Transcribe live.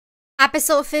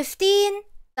Episode 15,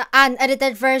 the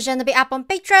unedited version will be up on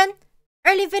Patreon.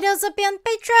 Early videos will be on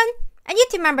Patreon. And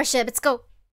YouTube membership, let's go.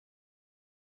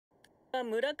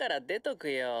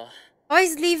 Oh,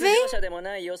 he's leaving?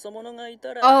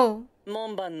 Oh.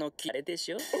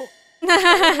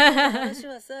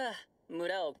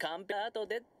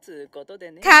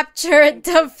 Captured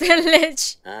the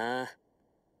village.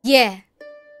 Yeah.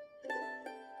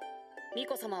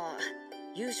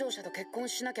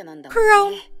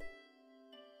 Crow.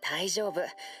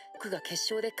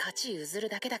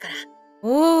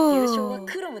 Oh.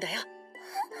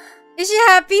 Is she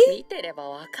happy?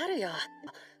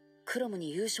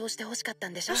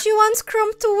 She wants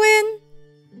Chrome to win.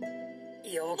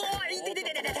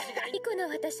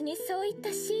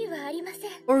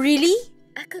 Oh, really?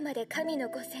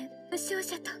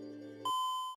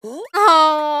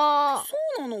 Oh.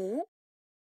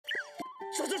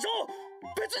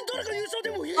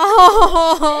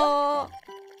 Oh.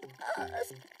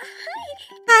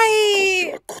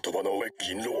 Hi.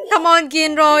 Come on,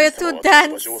 Ginro, you're too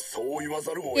dense.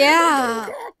 Yeah.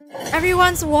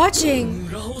 Everyone's watching.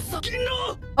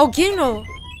 Oh, Ginro.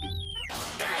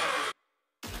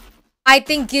 I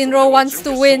think Ginro wants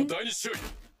to win.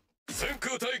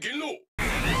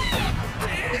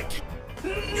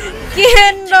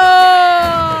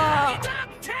 Ginro!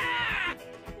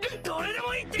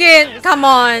 Come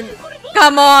on.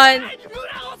 Come on.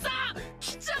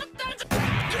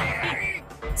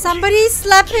 Somebody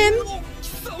slap him.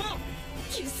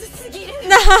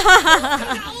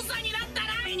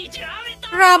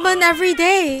 Ramen every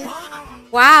day.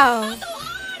 Wow.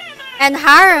 And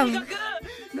harem.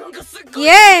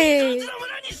 Yay.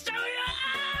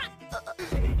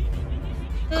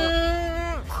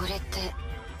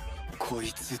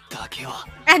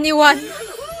 Anyone?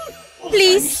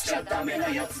 Please.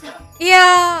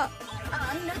 Yeah.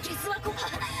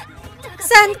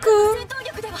 Sanku.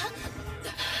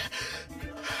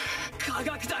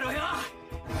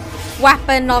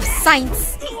 Weapon of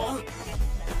science.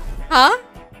 Huh?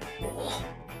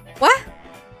 What?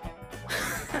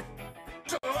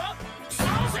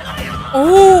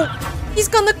 Oh, he's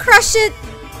gonna crush it.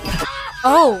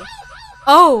 Oh.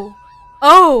 Oh.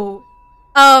 Oh.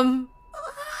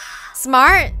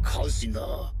 Smart.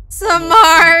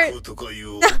 Smart.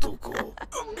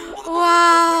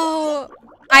 Wow.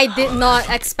 I did not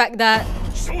expect that.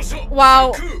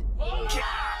 Wow.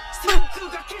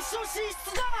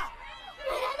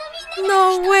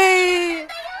 No way.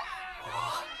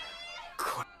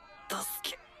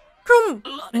 Chrome.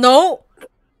 No.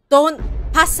 Don't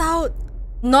pass out.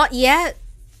 Not yet.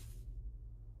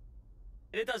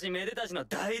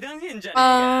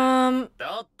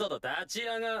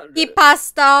 He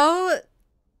passed out.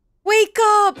 Wake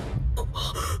up.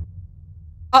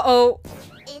 Uh-oh.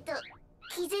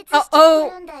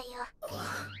 Uh-oh.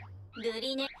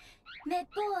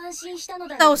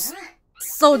 That was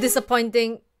so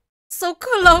disappointing. So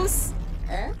close.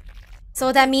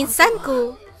 So that means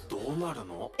Sanku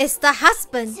is the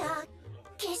husband.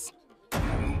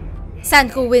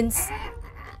 Sanku wins.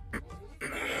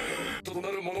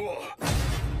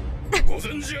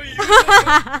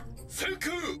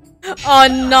 Oh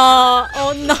no.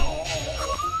 Oh no.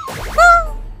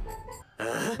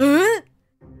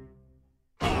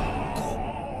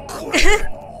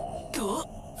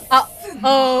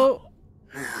 Uh-oh.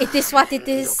 It is what it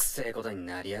is.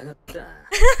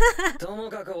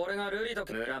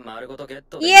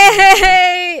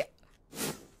 Yay!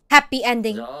 Happy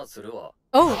ending.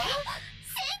 Oh.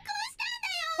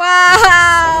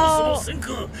 Wow!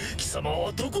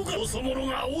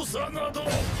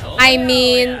 I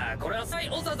mean,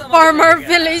 former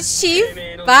village chief.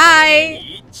 Bye.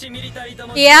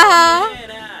 Yeah.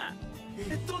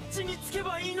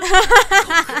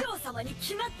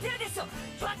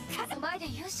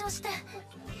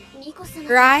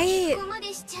 Right?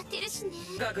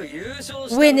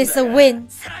 Win is a win.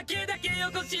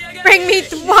 Bring me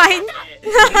to wine.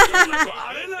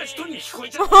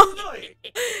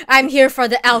 I'm here for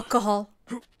the alcohol.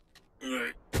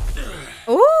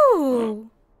 Ooh.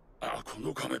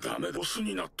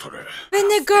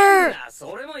 Vinegar.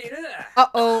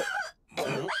 Uh-oh.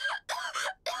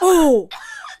 Oh.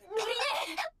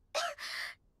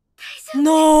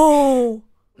 No.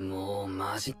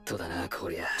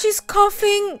 She's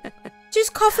coughing. She's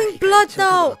coughing blood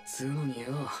now.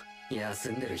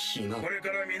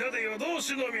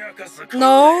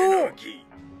 No.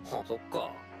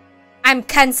 I'm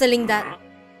canceling that.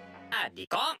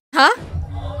 Huh?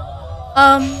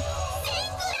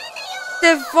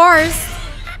 Divorced.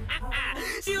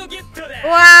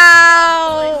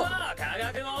 Wow.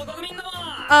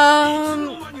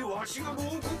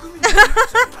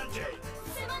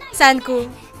 Senku,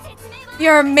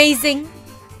 you're amazing.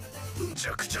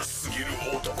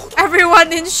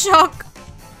 Everyone in shock.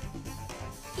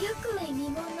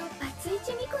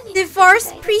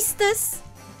 Divorce priestess.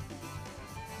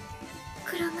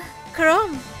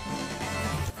 Chrome.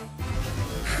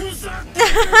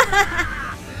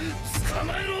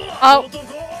 Oh.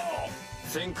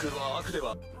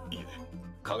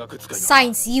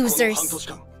 Science users.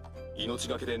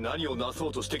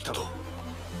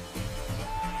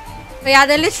 But yeah,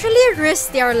 they literally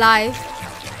risk their life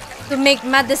to make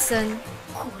medicine.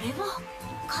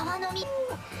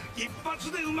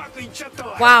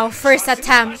 Wow, first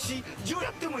attempt.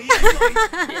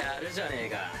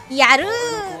 Yaru!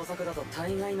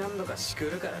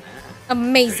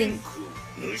 Amazing.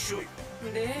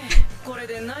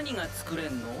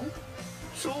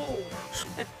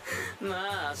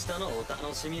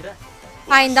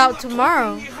 Find out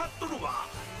tomorrow.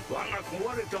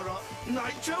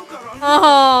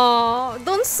 Oh,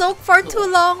 don't soak for too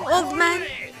long, old man.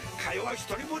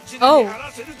 Oh.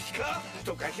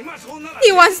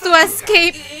 He wants to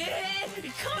escape.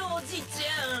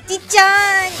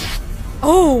 Ji-chan!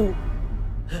 Oh.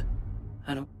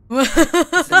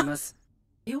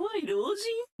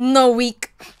 No,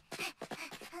 weak.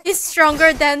 He's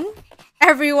stronger than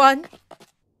everyone.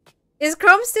 Is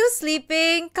Chrome still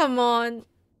sleeping? Come on.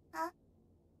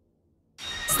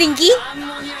 Stinky?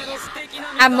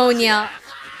 Ammonia.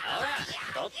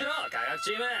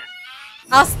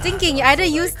 I was thinking you either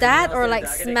use that or like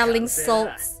smelling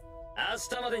salts.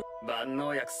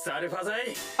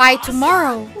 By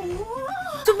tomorrow.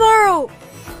 Tomorrow.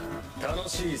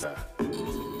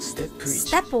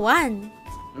 Step 1.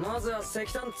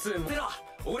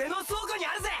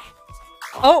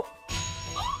 Oh.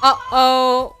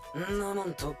 Uh-oh.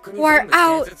 We're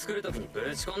out.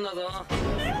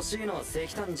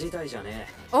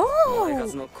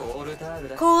 Oh.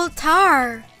 Coal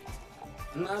tar.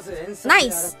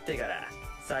 Nice.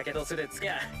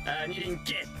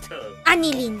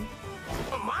 Anilin.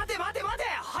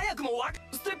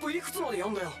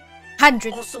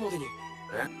 100.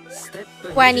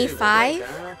 25.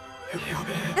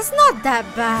 That's not that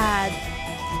bad.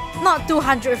 Not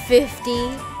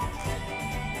 250.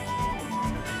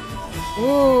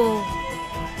 Ooh.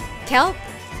 Kelp?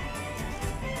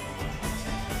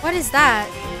 What is that?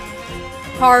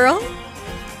 Coral?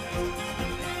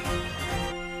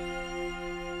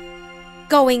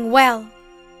 Going well.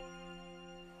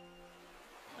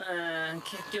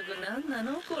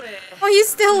 Are you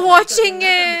still watching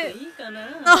it?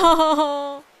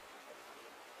 Oh.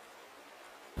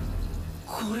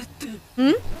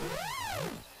 Hmm?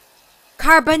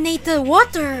 Carbonated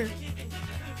water.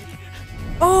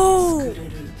 Oh.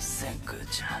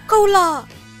 Cola.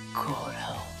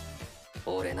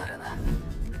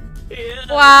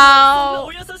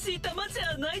 Wow.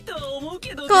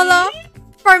 Cola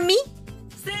for me?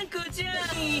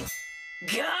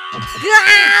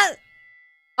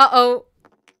 Uh-oh.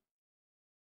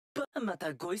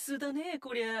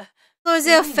 So is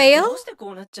it a fail?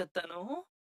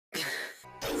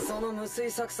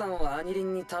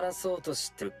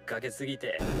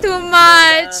 Too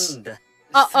much.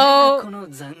 Uh-oh.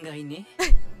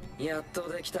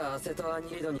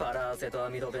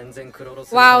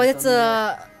 Wow, that's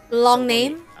a long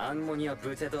name.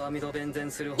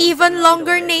 Even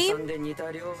longer name.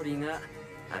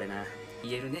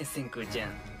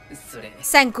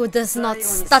 Senku does not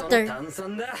stutter.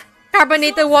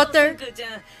 Carbonated water.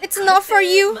 It's not for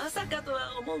you.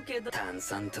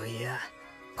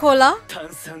 Cola.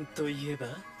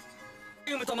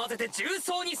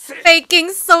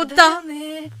 Baking soda.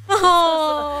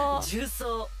 Oh.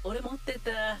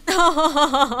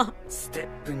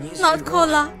 Not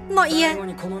cola. Not yet.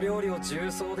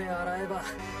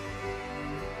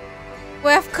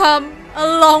 We have come a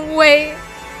long way.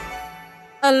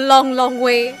 A long, long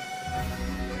way.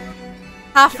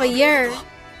 Half a year.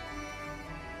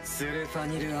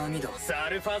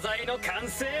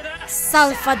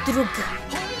 Sulfa drug.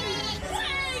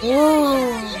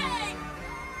 Whoa.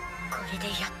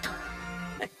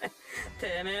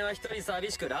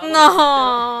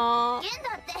 No.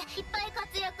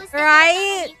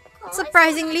 Right?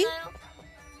 Surprisingly.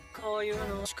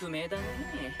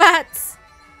 Bats.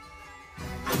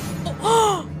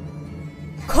 Oh.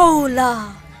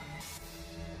 Cola.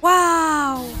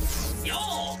 Wow.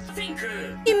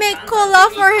 He made cola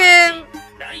for him.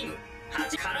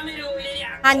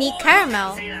 Honey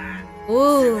caramel.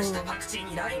 Ooh.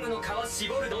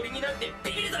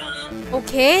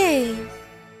 Okay.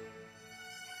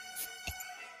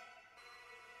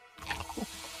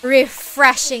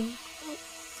 Refreshing.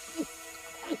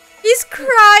 He's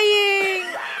crying.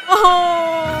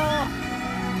 Oh.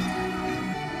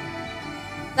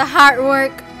 The hard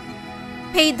work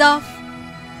paid off.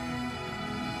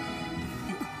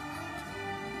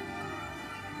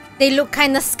 They look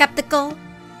kind of skeptical,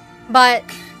 but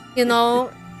you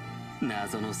know.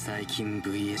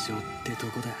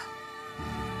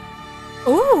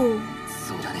 Oh.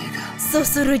 So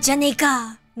suru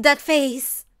janeka. That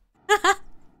face.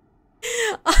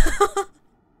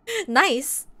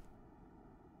 Nice.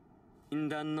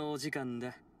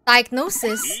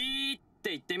 Diagnosis.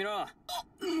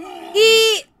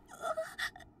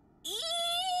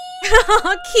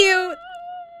 Cute.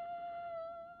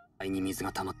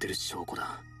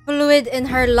 Fluid in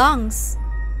her lungs.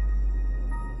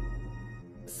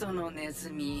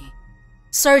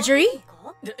 Surgery?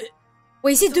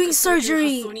 Why is he doing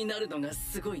surgery?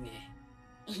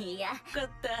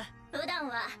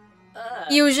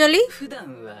 Usually?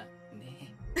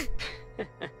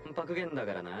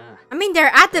 I mean,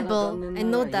 they're edible. I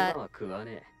know that.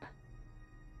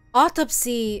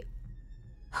 Autopsy.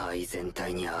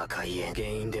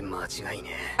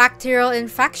 Bacterial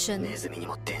infection.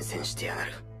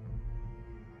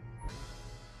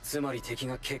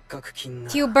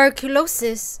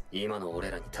 Tuberculosis.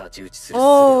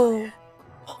 Oh.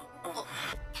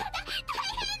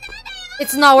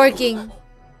 It's not working.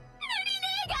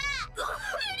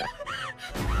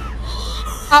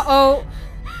 Uh-oh.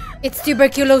 It's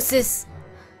tuberculosis.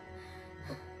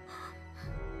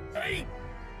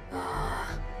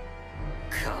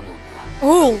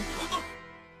 Oh.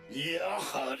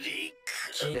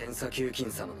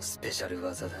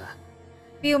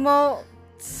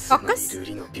 Pneumococcus?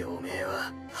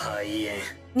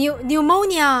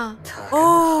 Pneumonia.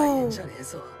 Oh.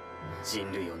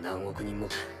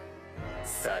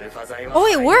 Oh,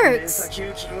 it works.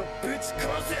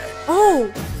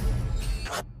 Oh.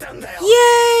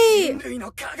 Yay.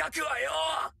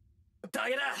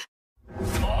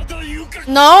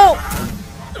 No.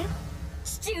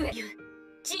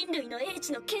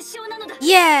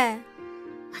 Yeah.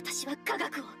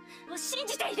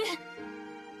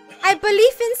 I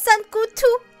believe in Sanku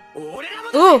too.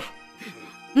 Oh.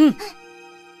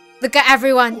 Look at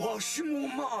everyone.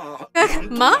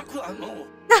 Ma?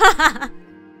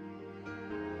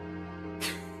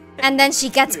 And then she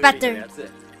gets better.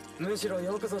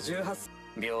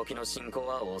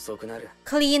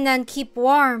 Clean and keep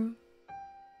warm.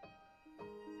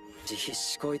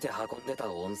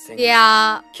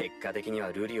 Yeah.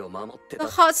 The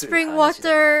hot spring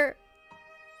water.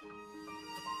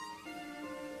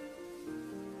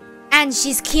 And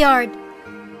she's cured.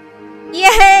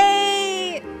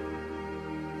 Yay!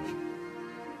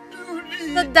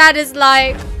 The dad is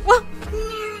like, what?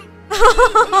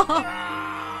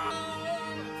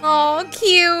 Oh,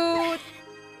 cute.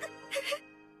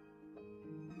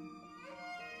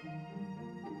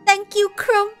 Thank you,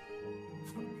 Chrome.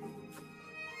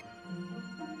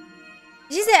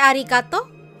 Did you say arigato?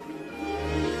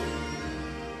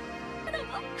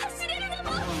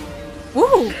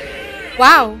 Ooh.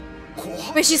 Wow.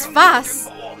 But she's fast.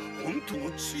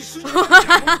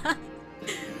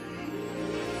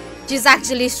 She's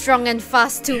actually strong and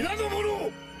fast too.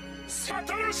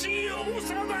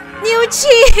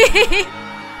 Ryuchi!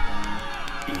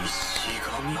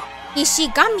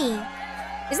 Ishigami.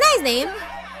 Isn't that his name?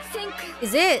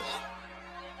 Is it?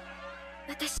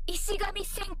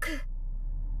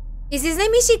 Is his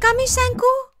name Ishigami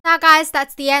Senku? Now guys,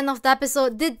 that's the end of the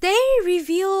episode. Did they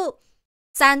reveal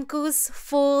Senku's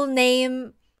full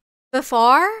name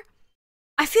before?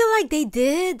 I feel like they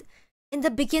did in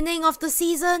the beginning of the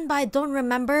season, but I don't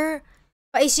remember.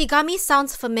 But Ishigami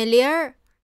sounds familiar.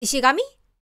 Ishigami?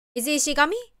 Is it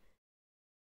Ishigami?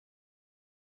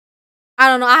 I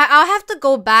don't know. I'll have to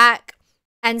go back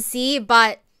and see,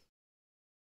 but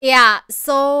yeah,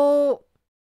 so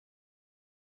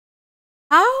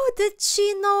how did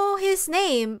she know his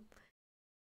name?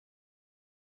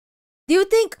 Do you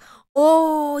think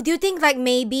like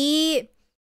maybe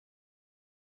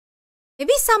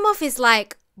some of his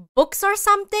like books or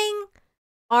something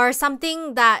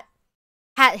that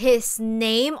had his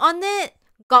name on it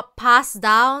got passed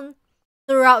down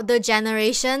throughout the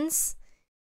generations,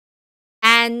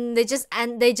 and they just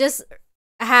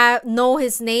know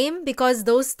his name because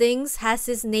those things has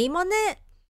his name on it,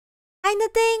 kind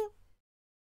of thing.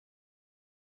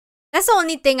 That's the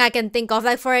only thing I can think of.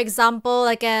 Like, for example,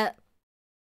 like a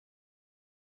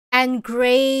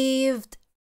engraved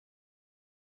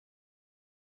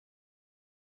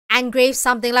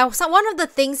something, like one of the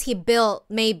things he built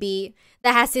maybe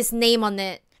that has his name on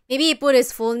it. Maybe he put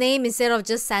his full name instead of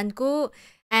just Senku,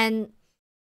 and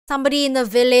somebody in the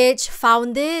village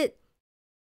found it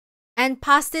and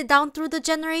passed it down through the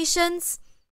generations.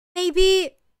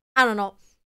 Maybe, I don't know.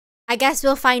 I guess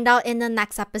we'll find out in the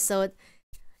next episode.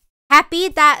 Happy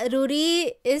that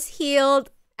Ruri is healed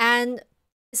and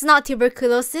it's not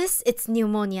tuberculosis, it's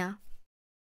pneumonia.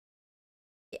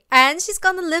 And she's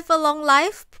gonna live a long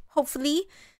life, hopefully.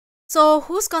 So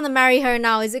who's gonna marry her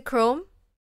now? Is it Chrome?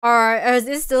 Or is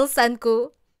it still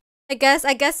Senku? I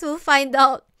guess we'll find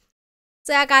out.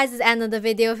 So yeah guys, this is the end of the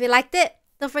video. If you liked it,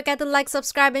 don't forget to like,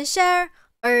 subscribe, and share.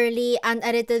 Early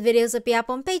unedited videos will be up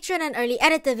on Patreon and early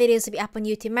edited videos will be up on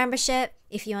YouTube membership.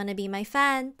 If you want to be my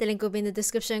fan, the link will be in the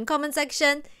description and comment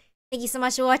section. Thank you so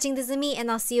much for watching. This is me and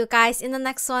I'll see you guys in the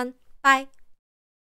next one. Bye!